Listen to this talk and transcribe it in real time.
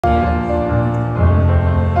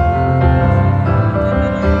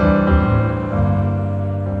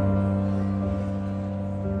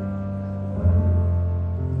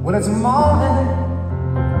it's morning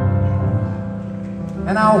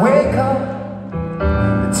and I wake up,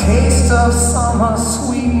 the taste of summer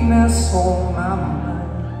sweetness on my mind.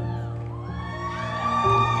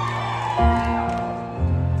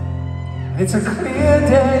 It's a clear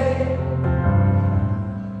day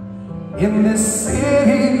in this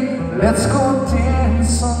city. Let's go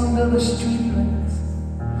dance under the streetlights.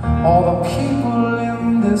 All the people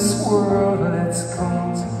in this world, let's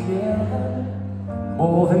come together.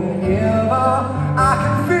 More than ever, I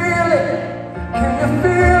can feel it. Can you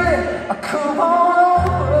feel it? Come on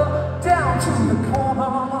over, down to the corner.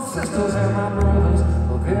 My sisters and my brothers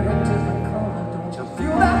are very different color. Don't you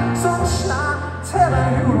feel that sunshine telling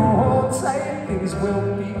you to hold tight? Things will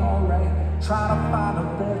be alright. Try to find a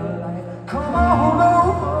better life. Come on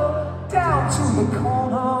over, down to the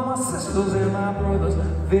corner. My sisters and my brothers,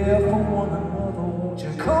 there for one another. Won't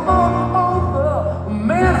you come on over?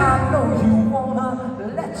 Man, I know you wanna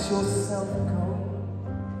let yourself go.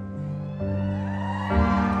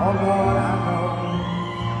 Oh Lord, I know.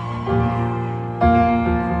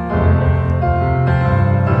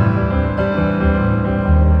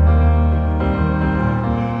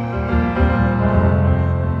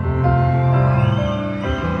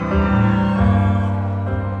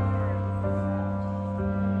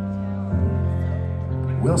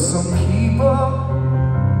 Well, some people,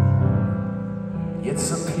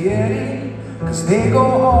 it's a pity, 'cause they go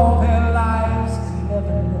all their lives and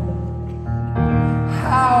never know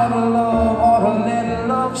how to love or to let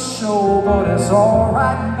love show. But it's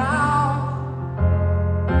alright now,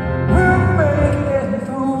 we'll make it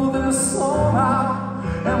through this somehow,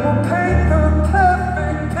 and we'll paint the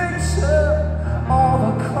perfect picture. All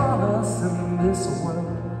the colors in this world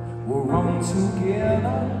will run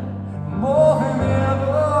together. More than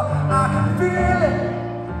ever, I can feel it.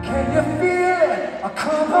 Can you feel it?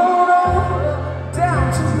 Come on over, down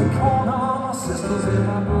to the corner. My sisters and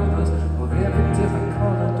my brothers of every different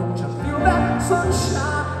color. Don't you feel that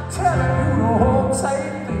sunshine telling you to hold tight?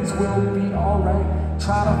 Things will be alright.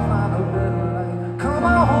 Try to find a better life. Come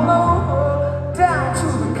on over, down to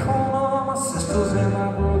the corner. My sisters and my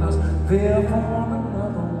brothers, there for one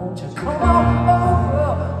another. Won't you come on over?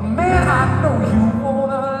 Man, I know you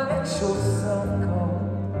wanna let yourself go.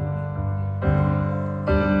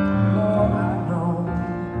 Lord, I know.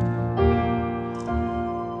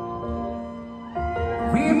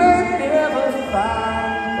 We may never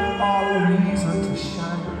find our reason to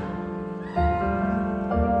shine,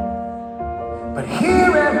 but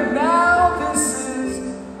here and now, this is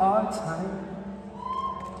our time.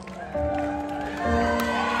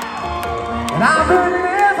 And I may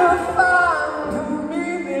never find the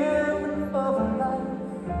meaning of life,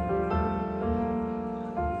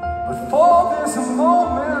 but for this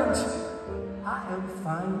moment, I am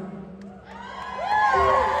fine.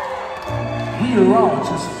 We are all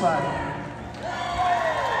just fine.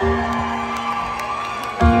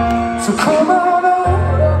 So come on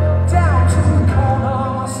over, down to the corner.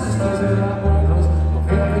 My sisters and my brothers of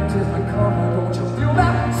every different color. Don't you feel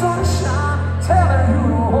that sunshine telling you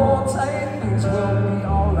to hold tight? Things will be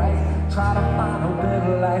alright. Try to find a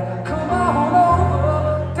better life. Come on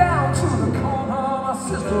over, down to the corner. My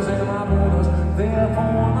sisters and my brothers, there for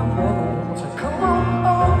one another. Won't you come on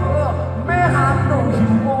over? Man, I know you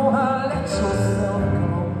wanna let yourself go.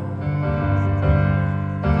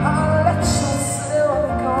 I'll let yourself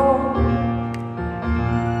go.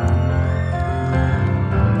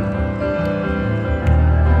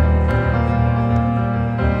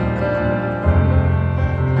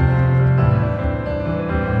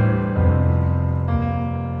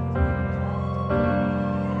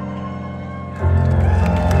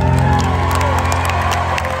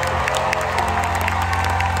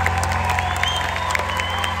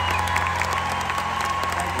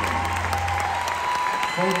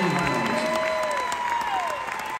 Thank you.